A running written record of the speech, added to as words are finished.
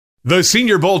The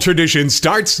Senior Bowl tradition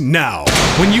starts now.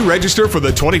 When you register for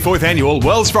the 24th Annual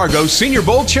Wells Fargo Senior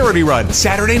Bowl Charity Run,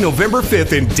 Saturday, November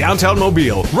 5th in downtown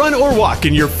Mobile. Run or walk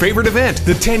in your favorite event,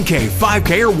 the 10K,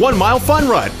 5K, or 1 mile fun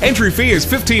run. Entry fee is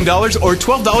 $15 or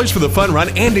 $12 for the fun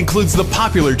run and includes the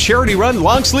popular Charity Run,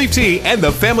 long sleeve tee, and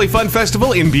the Family Fun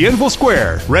Festival in Bienville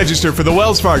Square. Register for the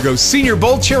Wells Fargo Senior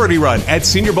Bowl Charity Run at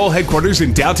Senior Bowl headquarters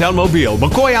in downtown Mobile,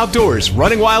 McCoy Outdoors,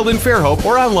 Running Wild in Fairhope,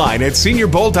 or online at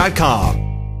seniorbowl.com.